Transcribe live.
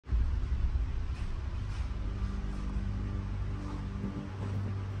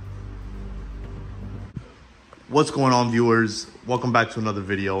What's going on, viewers? Welcome back to another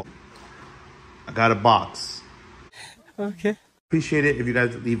video. I got a box. Okay. Appreciate it if you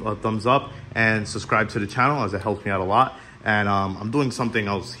guys leave a thumbs up and subscribe to the channel, as it helps me out a lot. And I'm doing something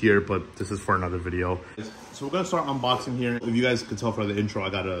else here, but this is for another video. So we're gonna start unboxing here. If you guys could tell from the intro, I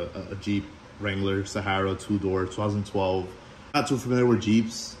got a Jeep Wrangler Sahara 2-door 2012. Not too familiar with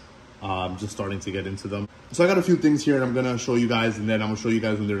Jeeps. I'm just starting to get into them. So I got a few things here and I'm gonna show you guys, and then I'm gonna show you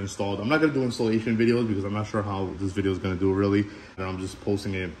guys when they're installed. I'm not gonna do installation videos because I'm not sure how this video is gonna do really. And I'm just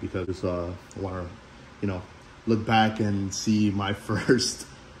posting it because I wanna, look back and see my first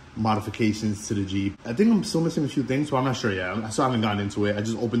modifications to the Jeep. I think I'm still missing a few things, so I'm not sure yet. I still haven't gotten into it. I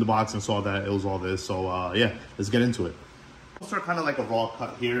just opened the box and saw that it was all this. So yeah, let's get into it. I'll start kind of like a raw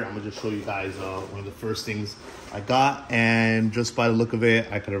cut here. I'm gonna just show you guys one of the first things I got, and just by the look of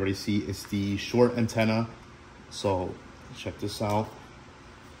it, I could already see it's the short antenna. So check this out.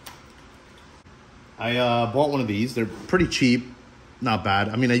 I bought one of these. They're pretty cheap, not bad.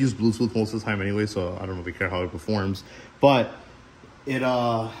 I mean, I use Bluetooth most of the time anyway, so I don't really care how it performs. But it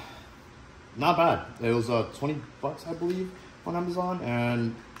not bad. It was 20 bucks, I believe, on Amazon,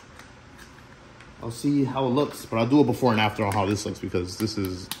 and I'll see how it looks, but I'll do a before and after on how this looks, because this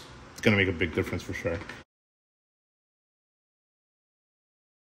is gonna make a big difference for sure.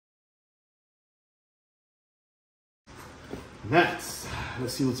 Next,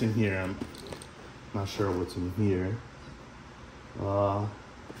 let's see what's in here. I'm not sure what's in here. I'm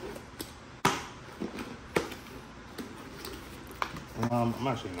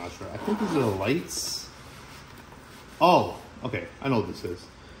actually not sure. I think these are the lights. Oh, okay, I know what this is.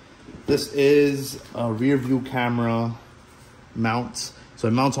 This is a rear view camera mount. So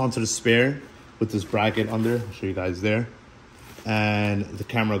it mounts onto the spare with this bracket under. I'll show you guys there. And the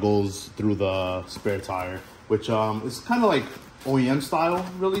camera goes through the spare tire, which is kind of like OEM style,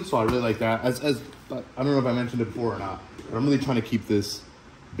 really. So I really like that. As I don't know if I mentioned it before or not, but I'm really trying to keep this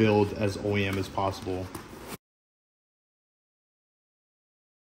build as OEM as possible.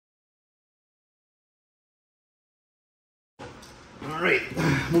 All right,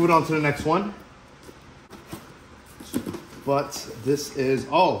 moving on to the next one. But this is,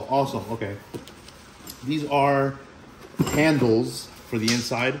 oh, awesome, okay. These are handles for the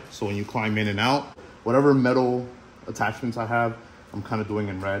inside, so when you climb in and out, whatever metal attachments I have, I'm kind of doing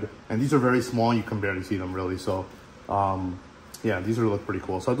in red. And these are very small, you can barely see them really. So yeah, these are look pretty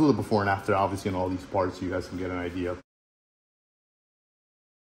cool. So I'll do the before and after, obviously, in all these parts, so you guys can get an idea.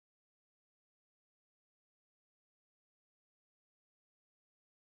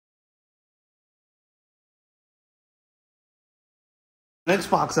 Next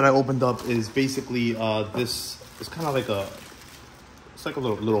box that I opened up is basically this is kind of like it's like a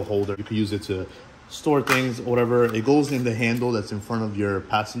little holder. You could use it to store things or whatever. It goes in the handle that's in front of your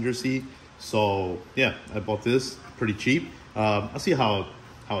passenger seat. So yeah, I bought this pretty cheap. I'll see how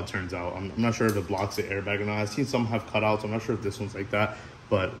it turns out. I'm not sure if it blocks the airbag or not. I've seen some have cutouts. I'm not sure if this one's like that,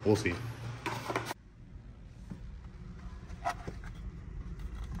 but we'll see.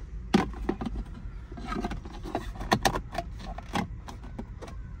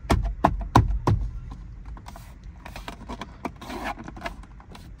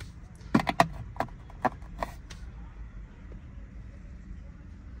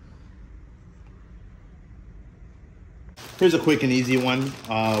 Here's a quick and easy one.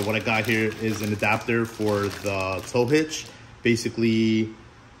 What I got here is an adapter for the tow hitch. Basically,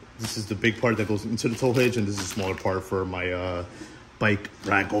 this is the big part that goes into the tow hitch, and this is a smaller part for my bike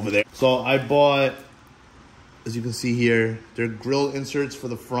rack over there. So I bought, as you can see here, they're grill inserts for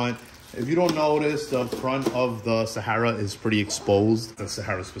the front. If you don't notice, the front of the Sahara is pretty exposed. The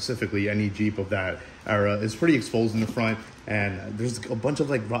Sahara specifically, any Jeep of that era is pretty exposed in the front. And there's a bunch of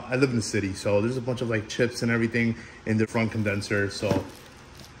like, I live in the city, so there's a bunch of like chips and everything in the front condenser. So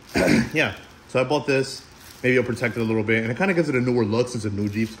yeah, so I bought this. Maybe I'll protect it a little bit. And it kind of gives it a newer look since the new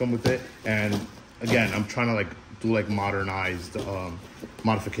Jeeps come with it. And again, I'm trying to like do like modernized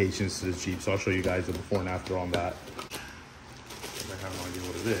modifications to this Jeep. So I'll show you guys the before and after on that. I have no idea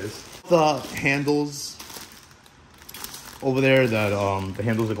what it is. The handles over there, that the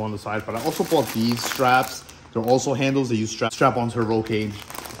handles that go on the side, but I also bought these straps. They're also handles that you strap onto a roll cage,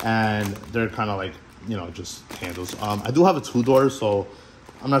 and they're kind of like, just handles. I do have a 2-door, so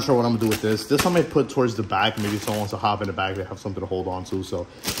I'm not sure what I'm gonna do with this. This I might put towards the back. Maybe if someone wants to hop in the back, they have something to hold on to. So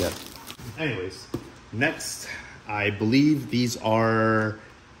yeah. Anyways, next, I believe these are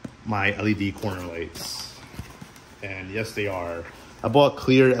my LED corner lights. And yes, they are. I bought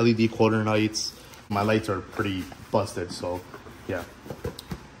clear LED corner lights. My lights are pretty busted, so yeah.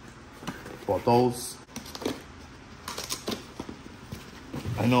 Bought those.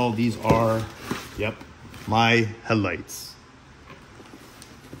 I know these are, yep, my headlights.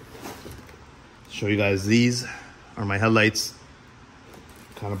 Show you guys, these are my headlights.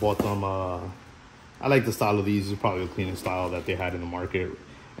 Kind of bought them, I like the style of these. This is probably the cleanest style that they had in the market.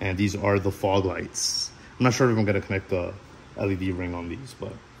 And these are the fog lights. I'm not sure if I'm gonna connect the LED ring on these,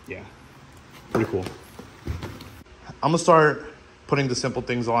 but yeah, pretty cool. I'm gonna start putting the simple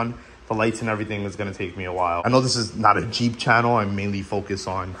things on. The lights and everything is gonna take me a while. I know this is not a Jeep channel. I mainly focus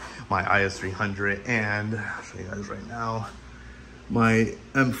on my IS300 and I'll show you guys right now, my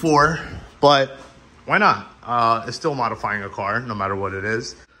M4, but why not? It's still modifying a car, no matter what it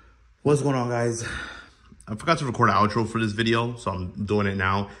is. What's going on, guys? I forgot to record an outro for this video, so I'm doing it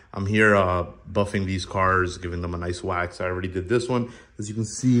now. I'm here buffing these cars, giving them a nice wax. I already did this one, as you can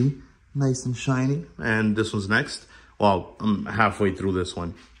see, nice and shiny. And this one's next. Well, I'm halfway through this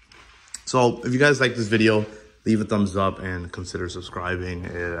one. So if you guys like this video, leave a thumbs up and consider subscribing,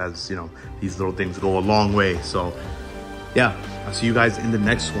 as you know, these little things go a long way. So yeah, I'll see you guys in the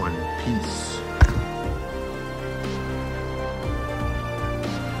next one. Peace.